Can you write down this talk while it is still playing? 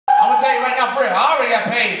tell you right now, for real, I already got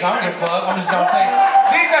paid, so I don't give a fuck. I'm just gonna tell you.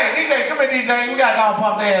 DJ, come here, DJ. We gotta go and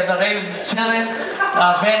pump their ass up. They chilling.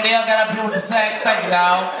 Vandale got up here with the sax. Thank you,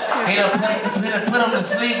 dog. He done put him to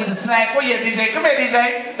sleep with the sax. Where you at, DJ? Come here,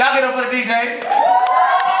 DJ. Y'all get up for the DJ.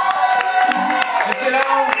 This shit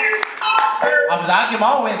on. I'll get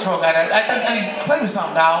my own intro, guy. I need to play with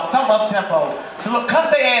something, dog. Something up tempo. So look, cuss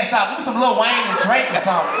their ass out. Give me some Lil Wayne and Drake or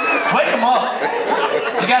something. Wake them up.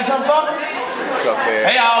 You got something for me?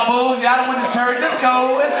 Hey, y'all boos. Y'all done went to church. Let's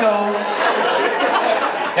go. Let's go.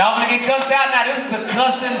 Y'all gonna get cussed out now. This is the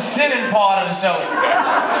cussing, sinning part of the show.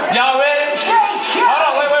 Y'all ready? Hold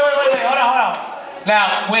on. Wait. Hold on.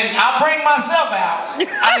 Now, when I bring myself out,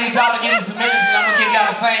 I need y'all to give me some energy. I'm gonna give y'all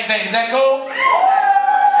the same thing. Is that cool?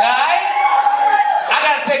 Alright? I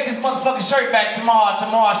gotta take this motherfucking shirt back tomorrow,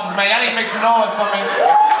 man. Y'all need to make some noise for me.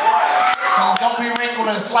 Cause it's gonna be wrinkled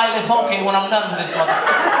and slightly funky when I'm done with this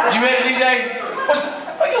motherfucker. You ready, DJ?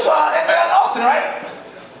 You saw that man Austin, right?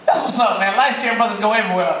 That's what's up, man. Light-skinned brothers go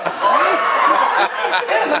everywhere.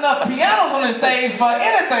 There's enough pianos on the stage for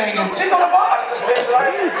anything. Is Chico the bar?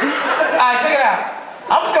 Alright, check it out.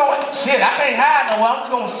 I'm just going, shit, I can't hide nowhere. I'm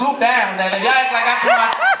just going to swoop down. Now, y'all act like I put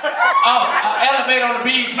my elevate on the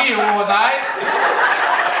BET Awards, alright?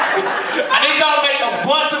 I need y'all to make a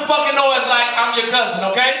bunch of fucking noise like I'm your cousin,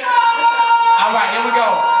 okay? Alright, here we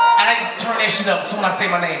go. And I just turn that shit up as soon as I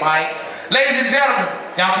say my name, alright? Ladies and gentlemen,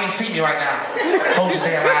 y'all can't see me right now. Close your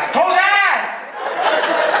damn eyes. Close your eyes!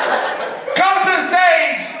 Come to the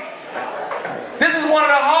stage. This is one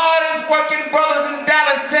of the hardest working brothers in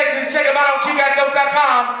Dallas, Texas. Check him out on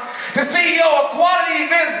QGotJokes.com. The CEO of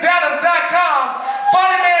QualityEventsDallas.com.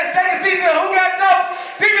 Funny Man, second season of Who Got Jokes.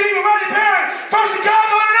 DVD Rodney Perry from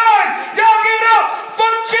Chicago, Illinois. Y'all give it up for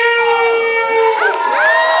Q!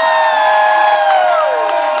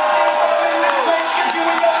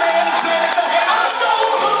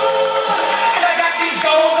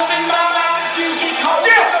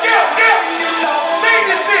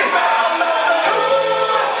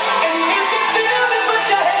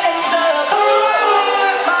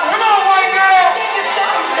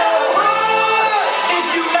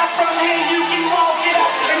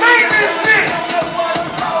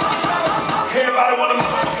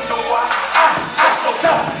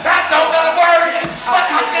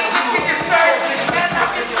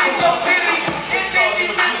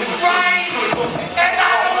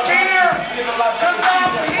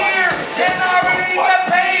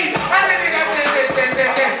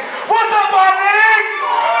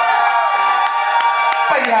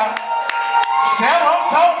 That's what I'm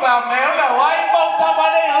talking about, man. I'm like, why you both talking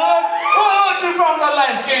about that hood? What hood you from, the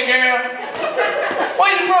light-skinned girl?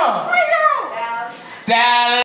 Where you from? Dallas. Dallas.